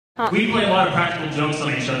We play a lot of practical jokes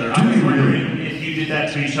on each other. I was wondering if you did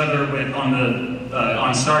that to each other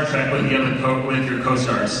on Star Trek with your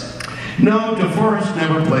co-stars. No, DeForest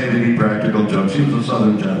never played any practical jokes. He was a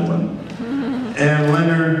Southern gentleman. And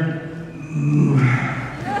Leonard...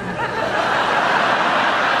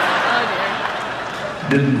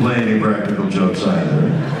 didn't play any practical jokes either.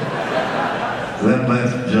 That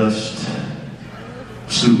left just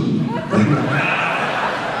Susan.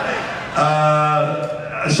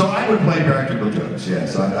 So I would play practical jokes,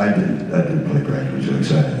 yes. I did play practical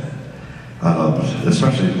jokes. I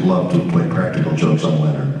especially loved to play practical jokes on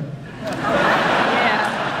Leonard.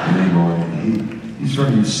 Yeah. Nimoy, he's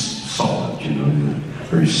very solid, you know, he's a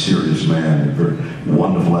very serious man, a very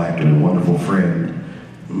wonderful actor, a wonderful friend,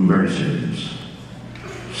 very serious.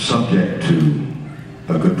 Subject to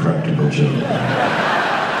a good practical joke.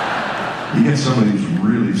 You get somebody who's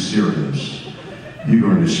really serious, you're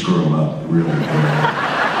going to screw them up really good.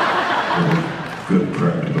 With a good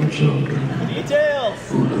practical joke. Details!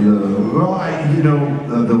 Well,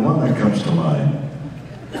 the one that comes to mind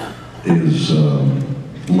is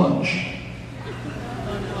lunch.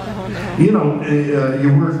 You know, you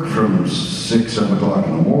work from 6, 7 o'clock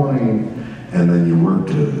in the morning, and then you work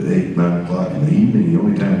to 8, 9 o'clock in the evening. The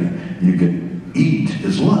only time you can eat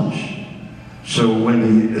is lunch. So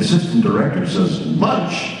when the assistant director says,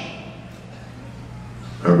 lunch,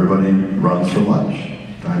 everybody runs for lunch.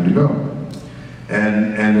 Time to go.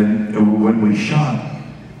 And when we shot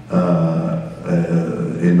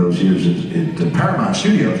in those years at Paramount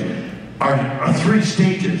Studios, our 3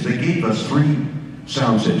 stages, they gave us 3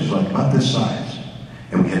 sound stages, like about this size.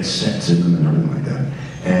 And we had sets in them and everything like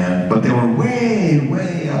that. But they were way,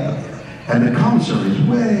 way up. And the commissary is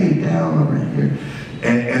way down over here.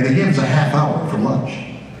 And they gave us a half hour for lunch.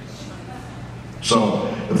 So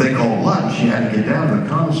if they called lunch, you had to get down to the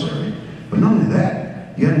commissary. But not only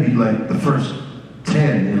that, you had to be like the first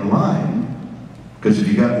 10 in line, because if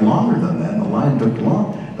you got longer than that, the line took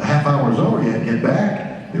long. The half hour was over, you had to get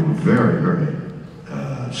back. They were very, very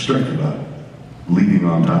strict about leaving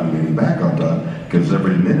on time and getting back on time, because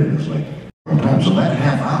every minute is like on time. So that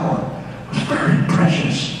half hour was very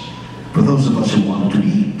precious for those of us who wanted to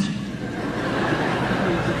eat.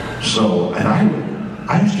 So, and I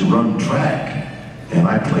used to run track, and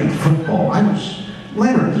I played football.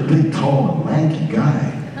 Leonard's a big, tall, and lanky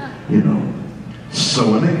guy, you know.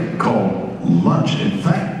 So when they called lunch, in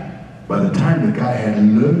fact, by the time the guy had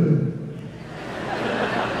lunch,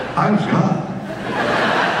 I was gone.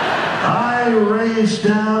 I raced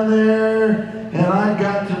down there, and I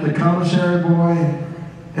got to the commissary boy,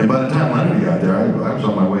 and by the time Leonard got there, I was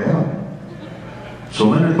on my way out. So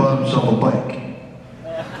Leonard bought himself a bike.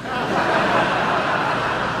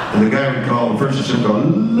 And the guy would call, the first assistant would go,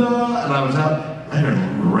 la, and I was out. Leonard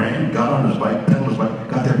ran, got on his bike, pedaled his bike,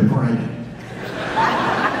 got there before I did.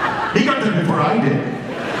 He got there before I did.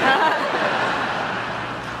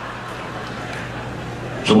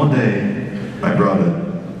 So one day, I brought a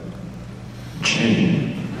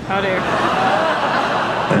chain. Oh dear.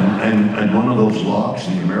 And one of those locks,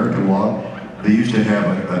 the American lock, they used to have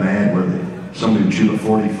an ad where somebody would shoot a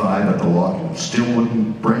 .45 at the lock and it still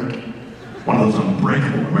wouldn't break. One of those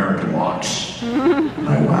unbreakable American locks. And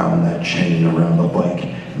I wound that chain around the bike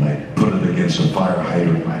and I put it against a fire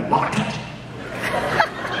hydrant and I locked it.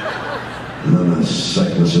 And then the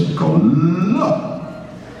cyclist would go, look!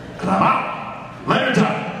 And I'm out! Leonard's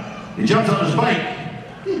out! He jumps on his bike.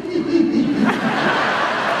 He's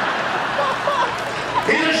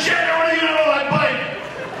a shitter, what are you doing on that bike?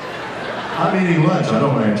 I'm eating lunch, I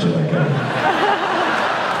don't answer that guy.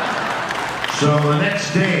 So the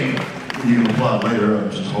next day, you can applaud later, I'll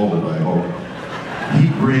just hold it, I hope. He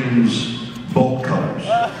brings bolt cutters.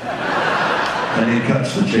 And he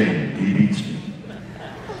cuts the chain, he beats me.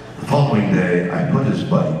 The following day, I put his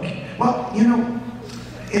bike. Well, you know,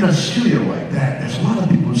 in a studio like that, there's a lot of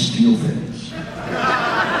people who steal things.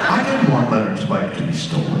 I didn't want Leonard's bike to be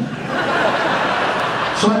stolen.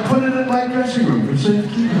 So I put it in my dressing room for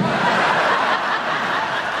safekeeping.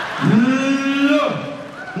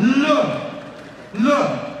 Look!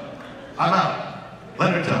 I'm out.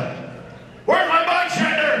 Leonard's out. Where's my bike,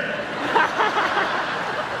 Shatner?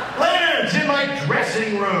 Leonard's in my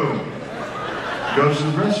dressing room. Goes to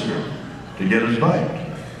the dressing room to get his bike.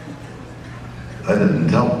 I didn't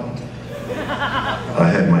tell him. I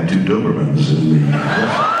had my 2 Dobermans in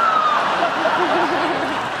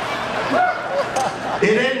the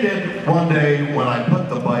It ended one day when I put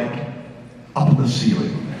the bike up in the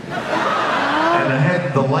ceiling. And I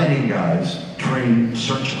had the lighting guys train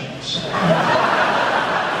searchlights.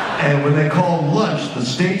 And when they called lunch, the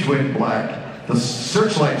stage went black, the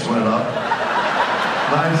searchlights went up,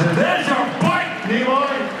 I said, there's your bike, Nimoy!